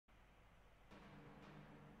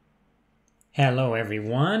Hello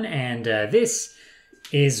everyone, and this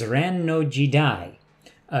is Ran No Jidai,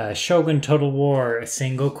 Shogun Total War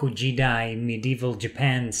Sengoku Jidai medieval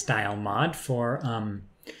Japan style mod for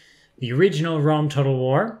the original Rome Total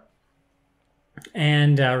War.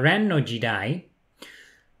 And Ran No Jidai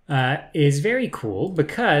is very cool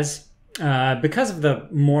because of the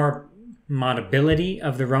more modability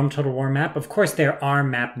of the Rome Total War map. Of course, there are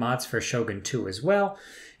map mods for Shogun 2 as well,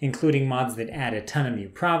 including mods that add a ton of new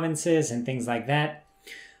provinces and things like that.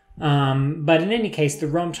 But in any case, the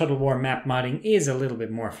Rome Total War map modding is a little bit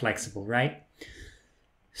more flexible, right?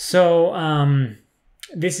 So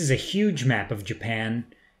this is a huge map of Japan,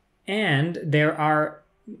 and there are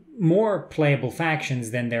more playable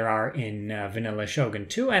factions than there are in vanilla Shogun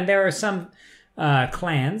 2, and there are some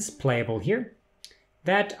clans playable here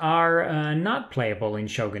that are not playable in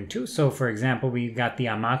Shogun 2. So, for example, we've got the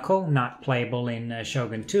Amako, not playable in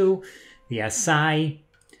Shogun 2, the Asai,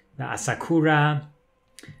 the Asakura,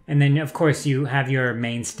 and then, of course, you have your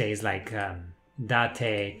mainstays like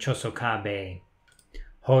Date, Chosokabe,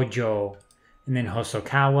 Hojo, and then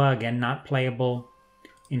Hosokawa, again, not playable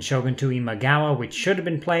in Shogun 2, Imagawa, which should have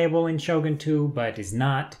been playable in Shogun 2, but is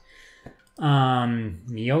not.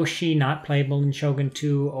 Miyoshi, not playable in Shogun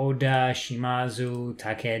 2, Oda, Shimazu,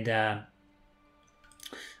 Takeda,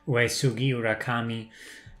 Uesugi, Urakami.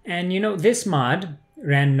 And you know, this mod,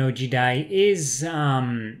 Ran No Jidai, is,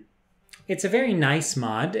 it's a very nice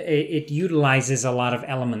mod. It utilizes a lot of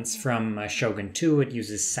elements from Shogun 2. It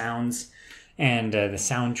uses sounds and the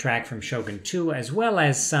soundtrack from Shogun 2, as well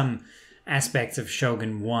as some aspects of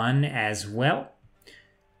Shogun 1 as well.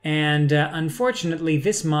 And unfortunately,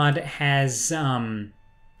 this mod has some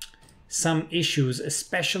issues,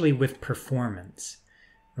 especially with performance,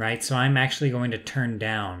 right? So I'm actually going to turn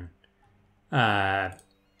down, I'm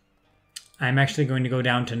actually going to go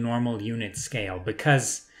down to normal unit scale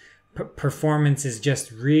because performance is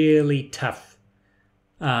just really tough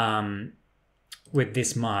with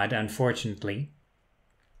this mod, unfortunately.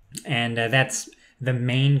 And that's the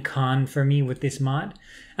main con for me with this mod,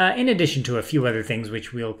 in addition to a few other things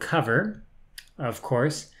which we'll cover, of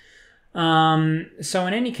course. So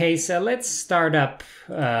in any case, let's start up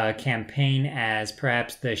a campaign as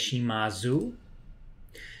perhaps the Shimazu,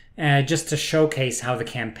 just to showcase how the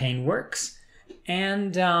campaign works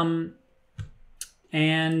and how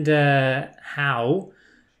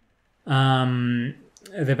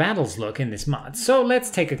the battles look in this mod. So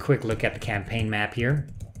let's take a quick look at the campaign map here.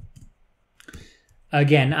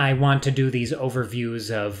 Again, I want to do these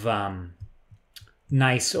overviews of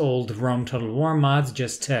nice old Rome Total War mods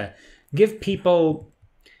just to give people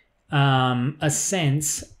a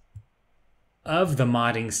sense of the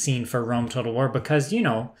modding scene for Rome Total War because, you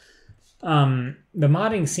know, the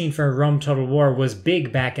modding scene for Rome Total War was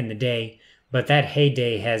big back in the day, but that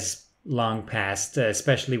heyday has long passed,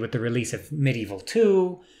 especially with the release of Medieval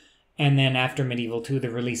 2, and then after Medieval 2, the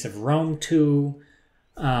release of Rome 2,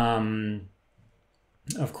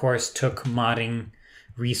 of course, took modding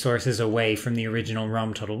resources away from the original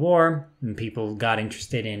Rome Total War, and people got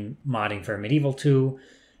interested in modding for Medieval 2,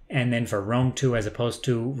 and then for Rome 2 as opposed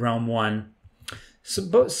to Rome 1.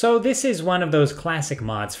 So this is one of those classic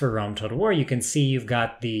mods for Rome Total War. You can see you've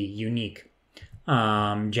got the unique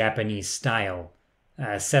Japanese style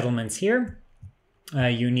settlements here,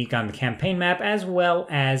 unique on the campaign map, as well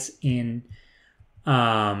as in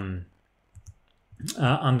on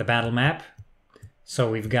the battle map. So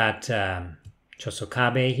we've got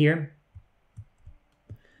Chosokabe here.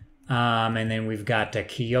 And then we've got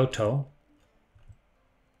Kyoto,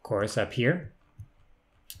 of course, up here.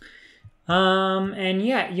 And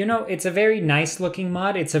yeah, you know, it's a very nice looking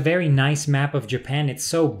mod. It's a very nice map of Japan. It's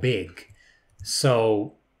so big.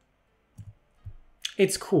 So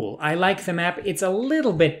it's cool. I like the map. It's a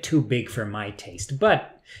little bit too big for my taste,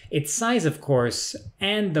 but its size, of course,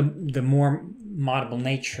 and the more moddable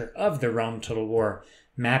nature of the Rome Total War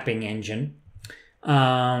mapping engine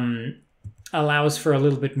allows for a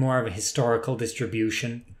little bit more of a historical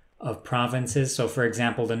distribution of provinces. So, for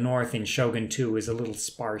example, the north in Shogun 2 is a little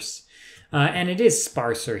sparse. And it is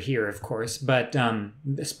sparser here, of course, but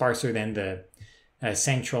sparser than the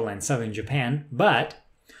central and southern Japan. But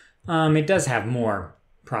it does have more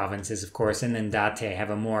provinces, of course, and then Date have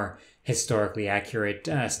a more historically accurate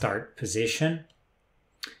start position.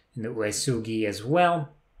 And the Uesugi as well.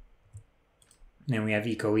 And then we have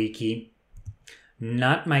Ikoiki.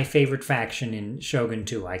 Not my favorite faction in Shogun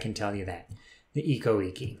 2, I can tell you that. The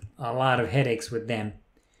Ikoiki. A lot of headaches with them.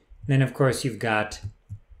 Then, of course, you've got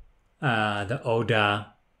the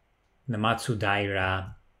Oda, the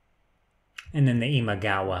Matsudaira, and then the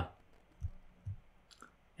Imagawa.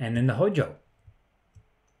 And then the Hojo.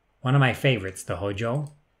 One of my favorites, the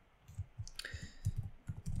Hojo.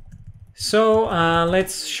 So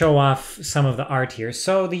let's show off some of the art here.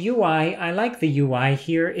 So the UI, I like the UI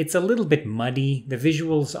here. It's a little bit muddy. The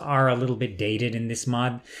visuals are a little bit dated in this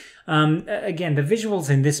mod. Again, the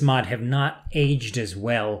visuals in this mod have not aged as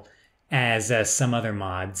well as some other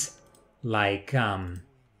mods. Like,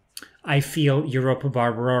 I feel Europa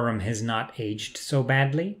Barbarorum has not aged so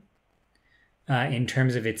badly in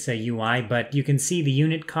terms of its UI, but you can see the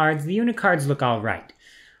unit cards. The unit cards look all right.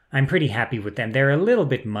 I'm pretty happy with them. They're a little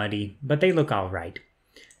bit muddy, but they look all right.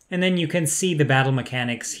 And then you can see the battle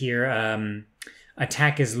mechanics here.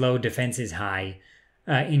 Attack is low, defense is high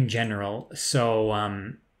in general. So,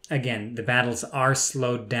 again, the battles are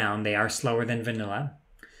slowed down. They are slower than vanilla,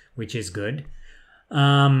 which is good,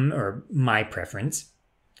 or my preference.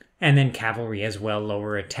 And then cavalry as well,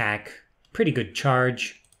 lower attack, pretty good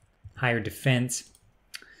charge, higher defense.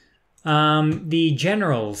 The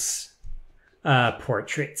generals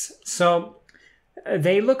portraits. So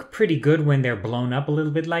they look pretty good when they're blown up a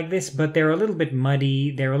little bit like this, but they're a little bit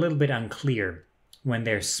muddy. They're a little bit unclear when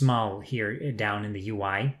they're small here down in the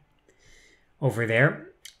UI over there.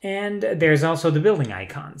 And there's also the building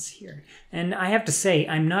icons here. And I have to say,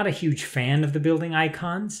 I'm not a huge fan of the building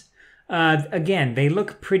icons. Again, they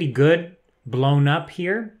look pretty good blown up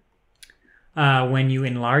here when you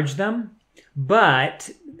enlarge them,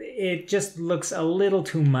 but it just looks a little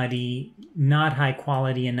too muddy, not high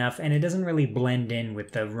quality enough, and it doesn't really blend in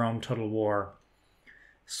with the Rome Total War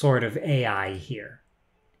sort of AI here.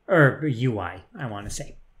 Or UI, I want to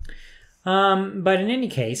say. But in any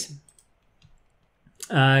case,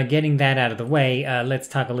 getting that out of the way, let's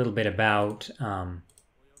talk a little bit about... oh,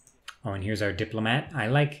 and here's our diplomat. I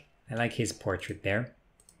like his portrait there.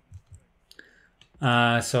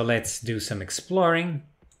 So let's do some exploring.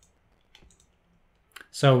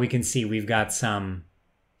 So we can see we've got some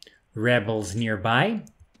rebels nearby.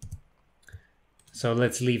 So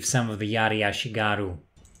let's leave some of the Yari Ashigaru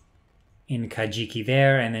in Kajiki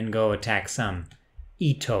there and then go attack some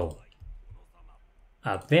Ito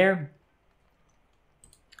up there.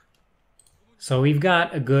 So we've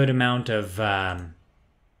got a good amount of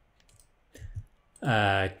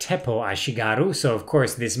Teppo Ashigaru. So of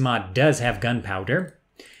course this mod does have gunpowder.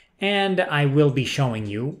 And I will be showing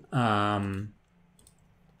you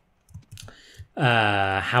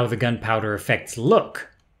how the gunpowder effects look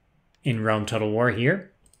in Rome Total War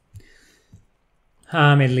here.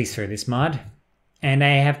 At least for this mod. And I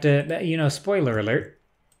have to, you know, spoiler alert,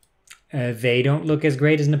 they don't look as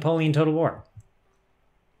great as Napoleon Total War.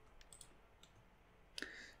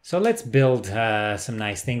 So let's build some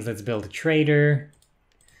nice things. Let's build a trader.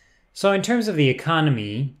 So in terms of the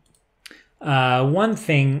economy, one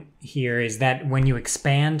thing here is that when you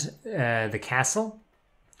expand the castle,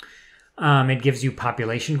 it gives you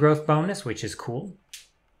population growth bonus, which is cool.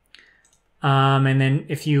 And then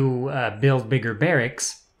if you build bigger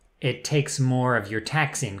barracks, it takes more of your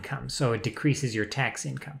tax income. So it decreases your tax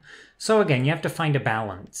income. So again, you have to find a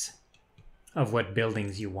balance of what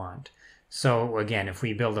buildings you want. So again, if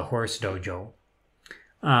we build a horse dojo,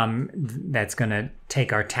 that's going to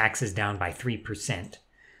take our taxes down by 3%.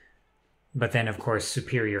 But then, of course,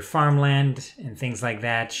 superior farmland and things like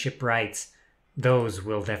that, shipwrights, those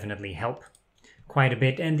will definitely help quite a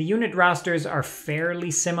bit. And the unit rosters are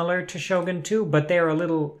fairly similar to Shogun 2, but they're a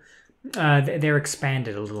little, they're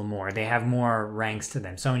expanded a little more. They have more ranks to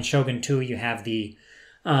them. So in Shogun 2, you have the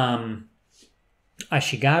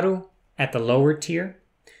Ashigaru at the lower tier,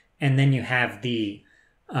 and then you have the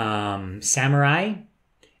samurai,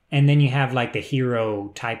 and then you have like the hero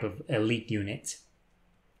type of elite units,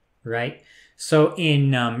 right? So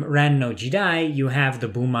in Ran No Jidai, you have the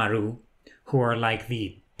Bumaru, who are like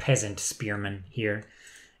the peasant spearmen here.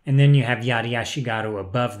 And then you have Yari Ashigaru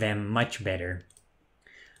above them, much better.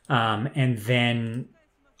 And then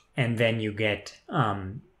you get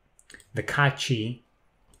the Kachi,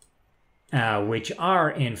 which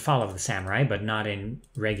are in Fall of the Samurai, but not in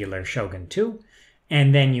regular Shogun 2.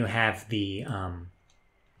 And then you have the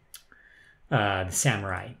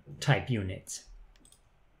samurai type units.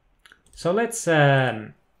 So let's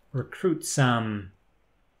recruit some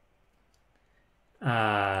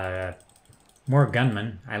more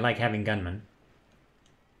gunmen. I like having gunmen.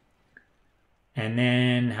 And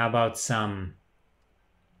then how about some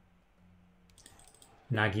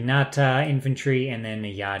Naginata infantry and then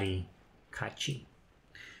a Yari Kachi.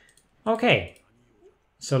 Okay,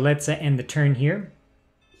 so let's end the turn here.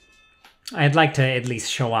 I'd like to at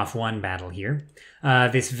least show off one battle here.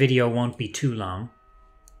 This video won't be too long.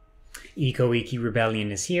 Iko Iki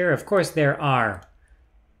Rebellion is here. Of course, there are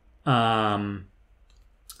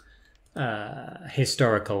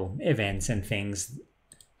historical events and things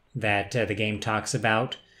that the game talks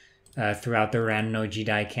about throughout the Ran No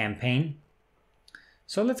Jidai campaign.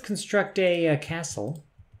 So let's construct a castle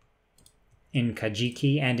in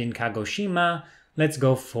Kajiki and in Kagoshima. Let's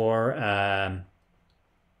go for...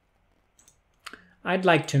 I'd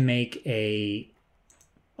like to make a...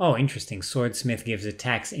 Oh, interesting. Swordsmith gives a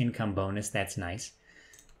tax income bonus. That's nice.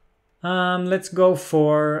 Let's go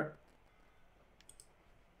for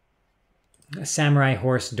a Samurai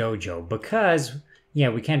Horse Dojo because, yeah,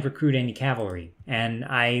 we can't recruit any cavalry. And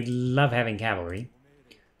I love having cavalry.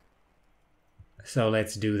 So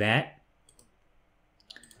let's do that.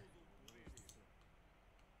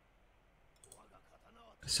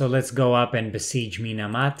 So let's go up and besiege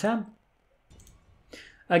Minamata.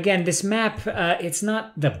 Again, this map, it's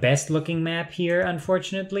not the best looking map here,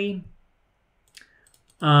 unfortunately.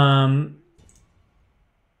 But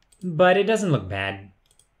it doesn't look bad.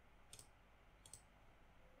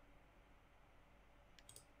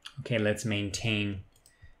 Okay, let's maintain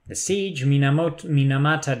the siege.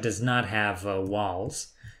 Minamata does not have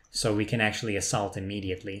walls, so we can actually assault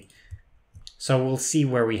immediately. So we'll see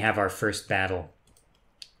where we have our first battle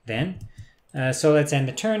then. So let's end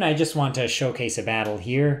the turn. I just want to showcase a battle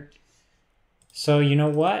here. So you know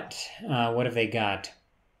what? What have they got?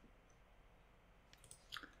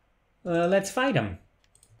 Let's fight them.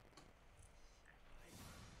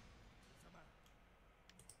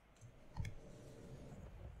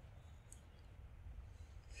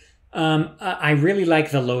 I really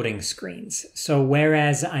like the loading screens. So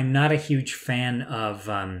whereas I'm not a huge fan of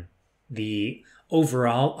the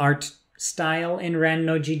overall art style in Ran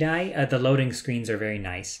No Jidai, the loading screens are very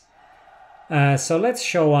nice. So let's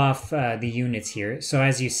show off the units here. So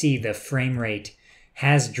as you see, the frame rate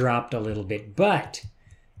has dropped a little bit, but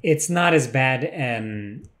it's not as bad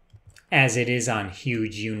as it is on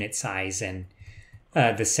huge unit size and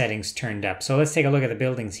the settings turned up. So let's take a look at the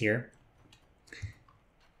buildings here.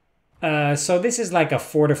 So this is like a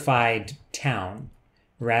fortified town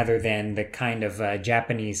rather than the kind of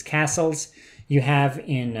Japanese castles you have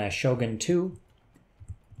in Shogun 2.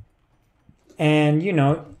 And, you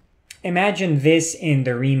know, imagine this in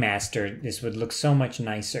the remastered. This would look so much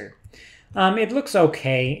nicer. It looks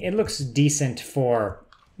okay. It looks decent for,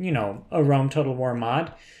 you know, a Rome Total War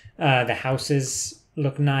mod. The houses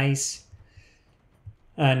look nice.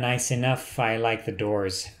 Nice enough. I like the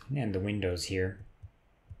doors and the windows here.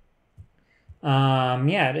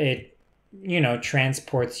 Yeah, it, you know,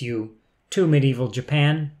 transports you to medieval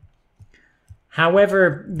Japan.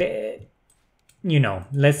 However, you know,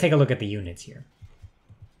 let's take a look at the units here.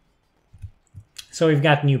 So we've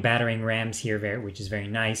got new battering rams here, which is very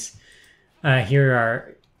nice. Here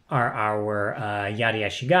are our Yari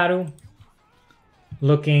Ashigaru.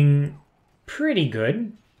 Looking pretty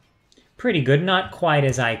good. Pretty good. Not quite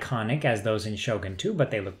as iconic as those in Shogun 2,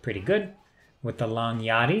 but they look pretty good with the long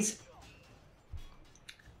Yaris.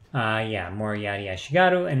 Yeah, more Yari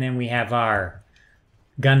Ashigaru. And then we have our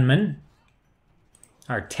gunmen.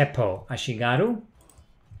 Our Teppo Ashigaru,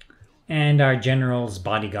 and our general's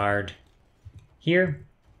bodyguard here.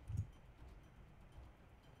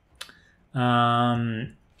 So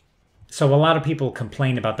a lot of people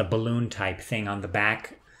complain about the balloon type thing on the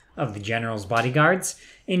back of the general's bodyguards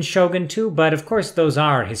in Shogun 2, but of course those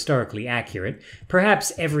are historically accurate.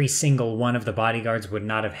 Perhaps every single one of the bodyguards would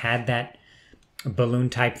not have had that balloon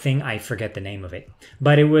type thing. I forget the name of it,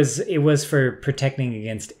 but it was for protecting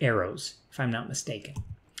against arrows, if I'm not mistaken.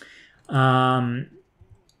 And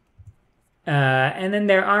then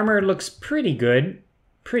their armor looks pretty good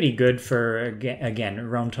for, again,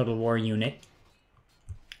 Rome Total War unit.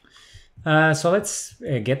 So let's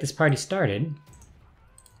get this party started.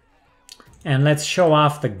 And let's show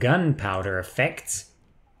off the gunpowder effects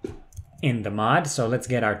in the mod. So let's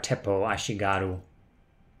get our Teppo Ashigaru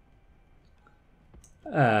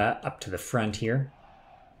up to the front here,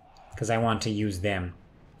 because I want to use them.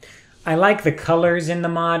 I like the colors in the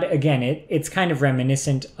mod. Again, it's kind of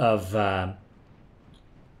reminiscent of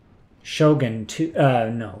Shogun 2,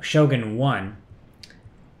 no, Shogun 1.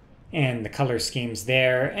 And the color schemes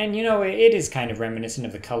there. And, you know, it is kind of reminiscent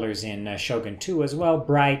of the colors in Shogun 2 as well.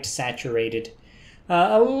 Bright, saturated,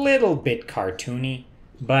 a little bit cartoony.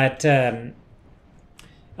 But, you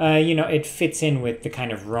know, it fits in with the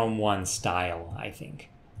kind of Rome 1 style, I think.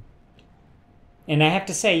 And I have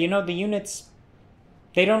to say, you know, the units,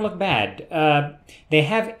 they don't look bad. They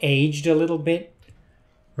have aged a little bit,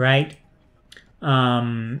 right?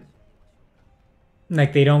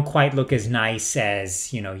 Like, they don't quite look as nice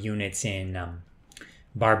as, you know, units in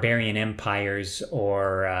Barbarian Empires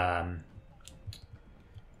or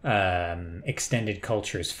Extended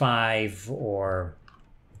Cultures 5 or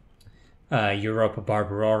Europa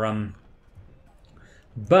Barbarorum,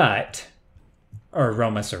 or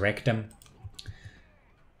Roma Surrectum.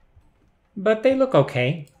 But they look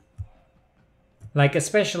okay. Like,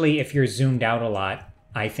 especially if you're zoomed out a lot,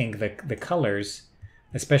 I think the colors,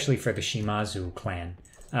 especially for the Shimazu clan,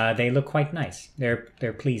 they look quite nice. They're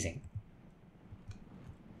pleasing.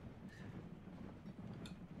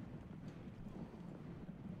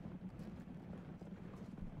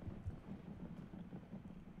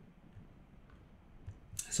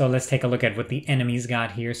 So let's take a look at what the enemies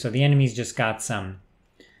got here. So the enemies just got some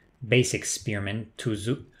basic spearmen,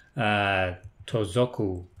 Tozoku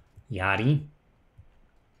Yari.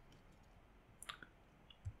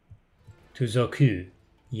 Tozoku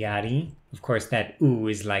Yari. Of course, that U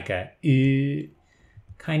is like a U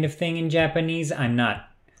kind of thing in Japanese. I'm not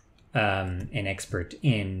an expert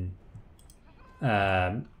in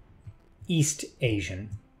East Asian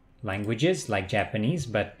languages like Japanese,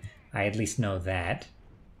 but I at least know that.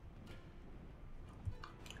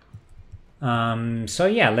 So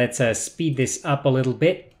yeah, let's speed this up a little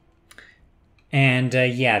bit. And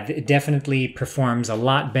yeah, it definitely performs a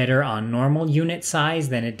lot better on normal unit size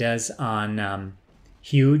than it does on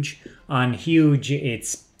huge. On huge,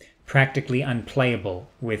 it's practically unplayable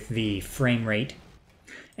with the frame rate.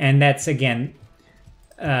 And that's, again,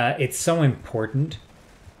 it's so important.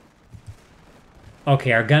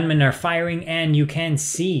 Okay, our gunmen are firing, and you can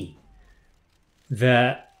see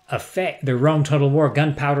the effect, the Rome Total War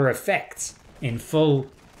gunpowder effects in full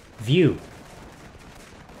view.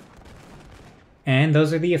 And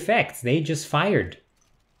those are the effects. They just fired.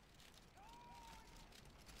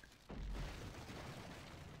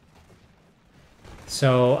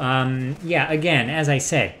 So, yeah, again, as I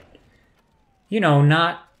said, you know,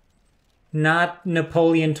 not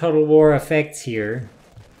Napoleon Total War effects here.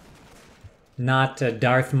 Not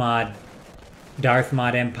Darth Mod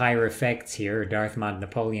Empire effects here, or Darth Mod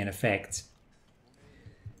Napoleon effects.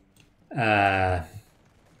 Yeah.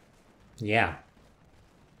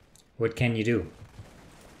 What can you do?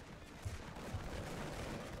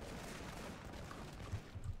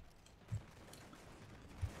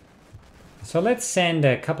 So let's send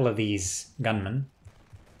a couple of these gunmen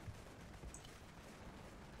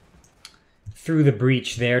through the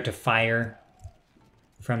breach there to fire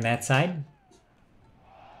from that side.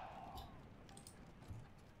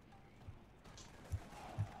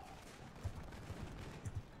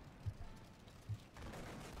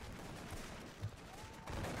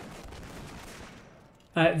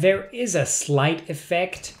 There is a slight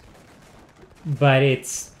effect, but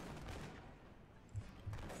it's...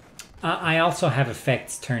 I also have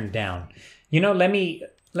effects turned down. You know, let me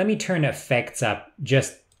turn effects up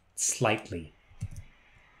just slightly.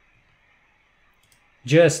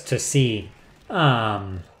 Just to see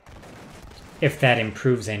if that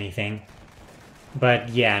improves anything. But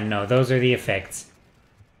yeah, no, those are the effects.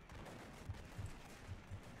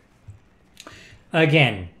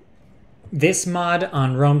 Again, this mod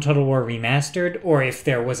on Rome Total War Remastered, or if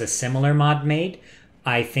there was a similar mod made,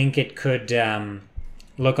 I think it could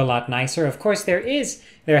look a lot nicer. Of course, there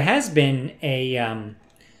has been a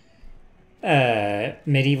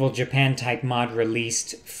Medieval Japan type mod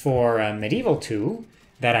released for Medieval 2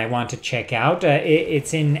 that I want to check out.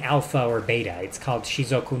 It's in alpha or beta. It's called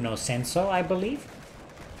Shizoku no Senso, I believe.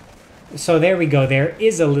 So there we go. There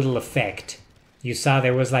is a little effect. You saw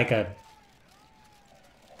there was like a...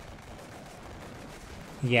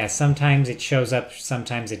 Yeah, sometimes it shows up,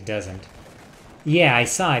 sometimes it doesn't. Yeah, I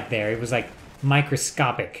saw it there. It was like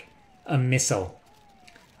microscopic. A missile.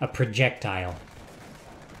 A projectile.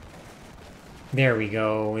 There we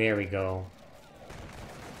go, there we go.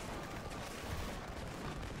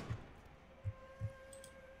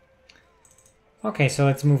 Okay, so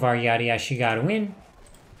let's move our Yari Ashigaru in.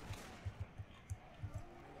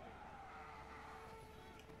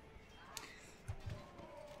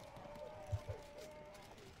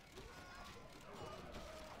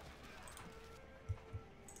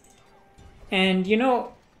 And, you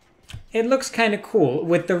know, it looks kind of cool.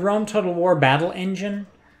 With the Rome Total War battle engine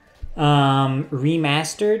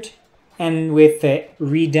remastered and with the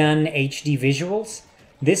redone HD visuals,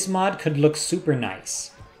 this mod could look super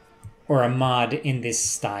nice. Or a mod in this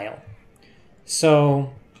style.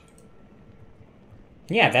 So,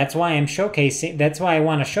 yeah, that's why I'm showcasing... That's why I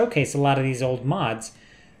want to showcase a lot of these old mods.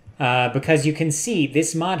 Because you can see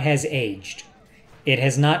this mod has aged. It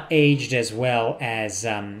has not aged as well as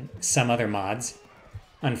some other mods,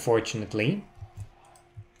 unfortunately.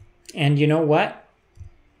 And you know what?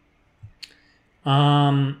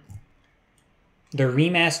 The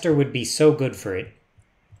remaster would be so good for it.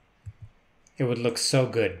 It would look so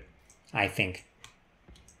good, I think.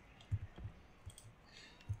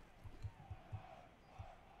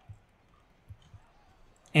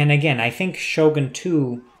 And again, I think Shogun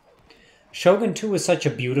 2 is such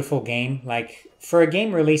a beautiful game. Like, for a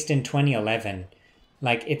game released in 2011,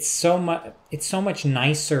 like, it's so much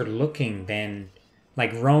nicer looking than,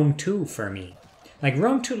 like, Rome 2 for me. Like,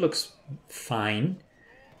 Rome 2 looks fine,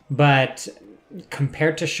 but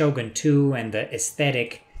compared to Shogun 2 and the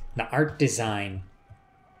aesthetic, the art design,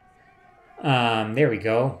 there we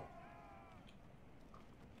go.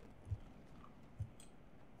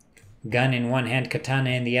 Gun in one hand, katana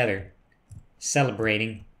in the other.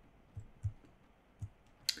 Celebrating.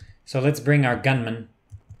 So let's bring our gunman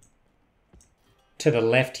to the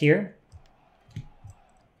left here.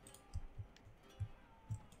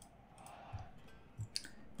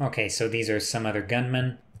 Okay, so these are some other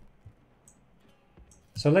gunmen.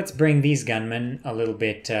 So let's bring these gunmen a little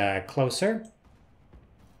bit closer,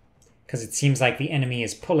 because it seems like the enemy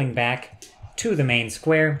is pulling back to the main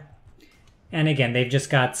square. And again, they've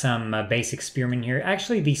just got some basic spearmen here.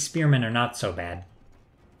 Actually, these spearmen are not so bad,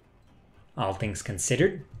 all things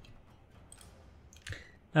considered.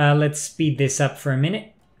 Let's speed this up for a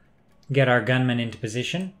minute. Get our gunmen into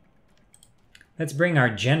position. Let's bring our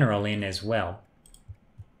general in as well.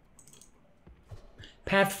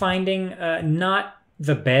 Pathfinding, not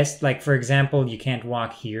the best. Like, for example, you can't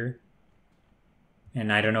walk here.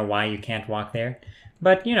 And I don't know why you can't walk there.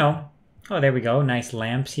 But, you know, oh, there we go. Nice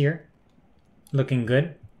lamps here. Looking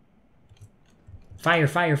good. Fire,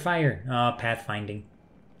 fire, fire. Oh, pathfinding.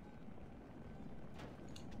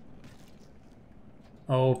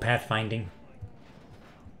 Oh, pathfinding.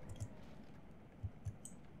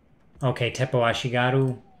 Okay, Teppo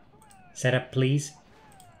Ashigaru. Set up, please.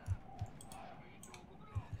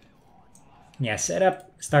 Yeah, set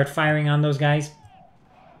up. Start firing on those guys.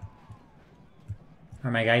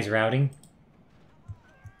 Are my guys routing?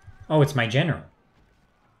 Oh, it's my general.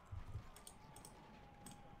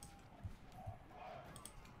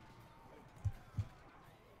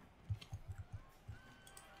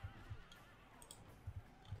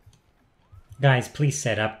 Guys, please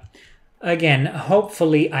set up. Again,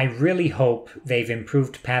 hopefully, I really hope they've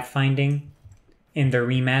improved pathfinding in the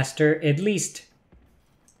remaster, at least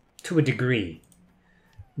to a degree.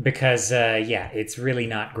 Because, yeah, it's really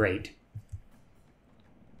not great.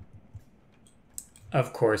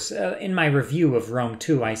 Of course, in my review of Rome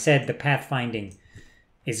 2, I said the pathfinding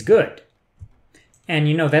is good. And,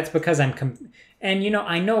 you know, that's because and, you know,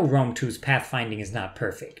 I know Rome 2's pathfinding is not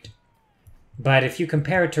perfect. But if you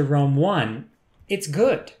compare it to Rome 1, it's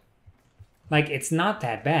good. Like, it's not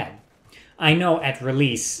that bad. I know at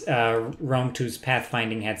release, Rome 2's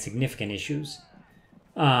pathfinding had significant issues.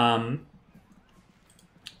 But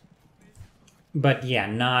yeah,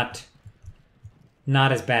 not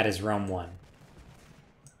as bad as Rome 1.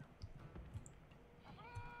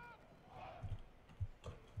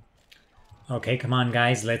 Okay, come on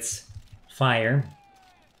guys, let's fire.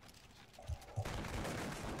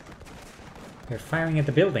 They're firing at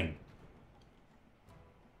the building.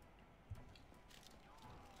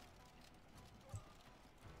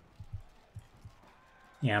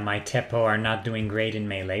 Yeah, my Teppo are not doing great in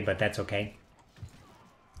melee, but that's okay.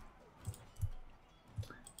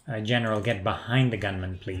 General, get behind the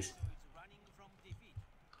gunman, please.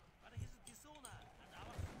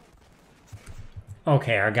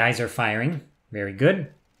 Okay, our guys are firing. Very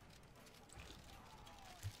good.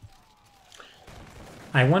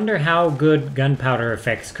 I wonder how good gunpowder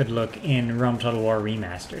effects could look in Rome Total War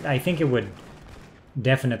Remastered. I think it would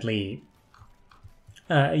definitely...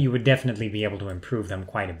 you would definitely be able to improve them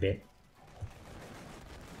quite a bit.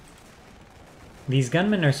 These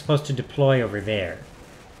gunmen are supposed to deploy over there,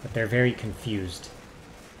 but they're very confused.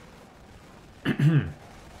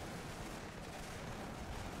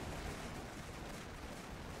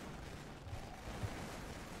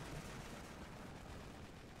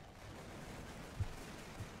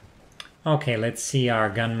 Okay, let's see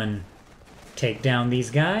our gunmen take down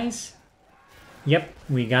these guys. Yep,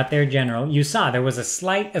 we got their general. You saw there was a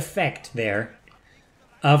slight effect there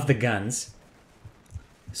of the guns.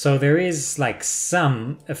 So there is like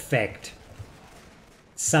some effect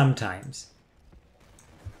sometimes.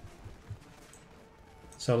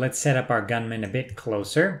 So let's set up our gunmen a bit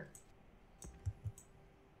closer.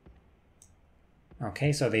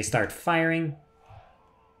 Okay, so they start firing.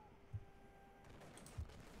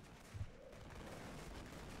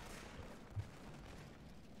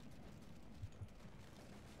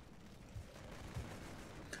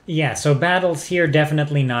 Yeah, so battles here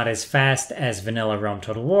definitely not as fast as vanilla Rome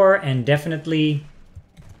Total War, and definitely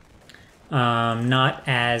not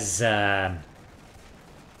as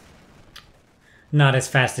not as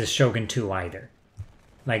fast as Shogun 2 either.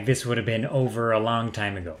 Like, this would have been over a long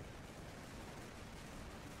time ago.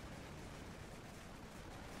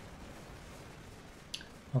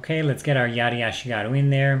 Okay, let's get our Yari Ashigaru in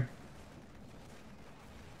there.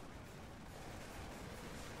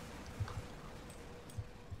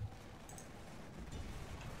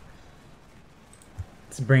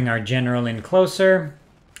 Let's bring our general in closer.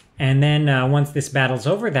 And then once this battle's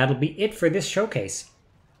over, that'll be it for this showcase.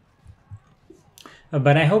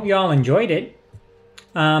 But I hope you all enjoyed it.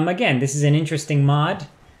 Again, this is an interesting mod,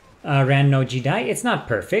 Ran No Jidai. It's not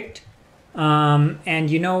perfect. And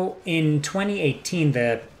you know, in 2018,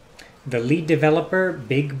 the lead developer,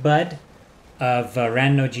 Big Bud, of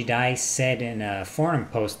Ran No Jidai said in a forum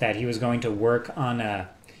post that he was going to work on a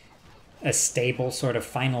stable sort of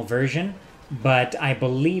final version, but I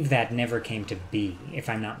believe that never came to be, if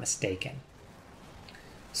I'm not mistaken.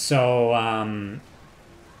 So,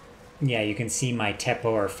 yeah, you can see my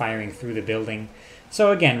Teppo are firing through the building.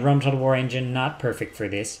 So again, Rome Total War engine, not perfect for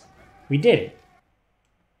this. We did it.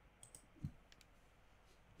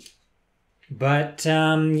 But,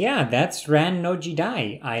 yeah, that's Ran No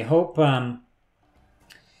Jidai. I hope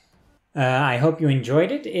you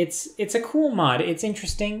enjoyed it. It's a cool mod. It's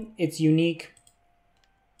interesting. It's unique.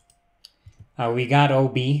 We got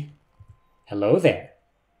OB. Hello there.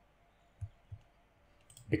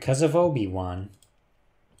 Because of Obi-Wan.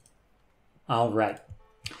 Alright.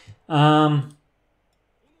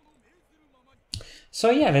 So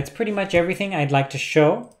yeah, that's pretty much everything I'd like to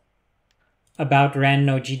show about Ran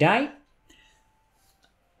No Jidai.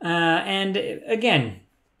 And again,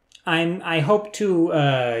 I hope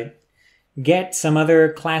to get some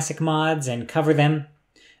other classic mods and cover them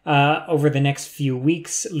over the next few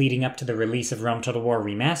weeks leading up to the release of Rome Total War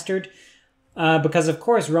Remastered. Because of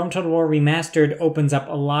course, Rome Total War Remastered opens up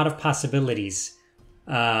a lot of possibilities,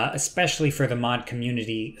 especially for the mod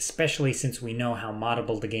community, especially since we know how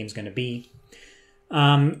moddable the game's going to be.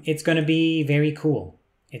 It's going to be very cool.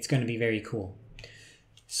 It's going to be very cool.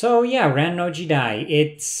 So yeah, Ran No Jidai.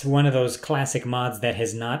 It's one of those classic mods that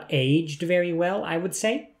has not aged very well, I would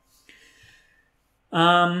say.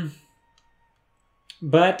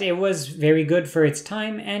 But it was very good for its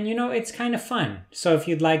time, and you know, it's kind of fun. So if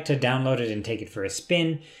you'd like to download it and take it for a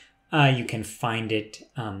spin, you can find it.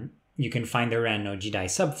 You can find the Ran No Jidai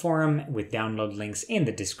subforum with download links in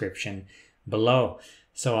the description below.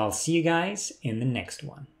 So I'll see you guys in the next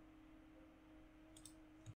one.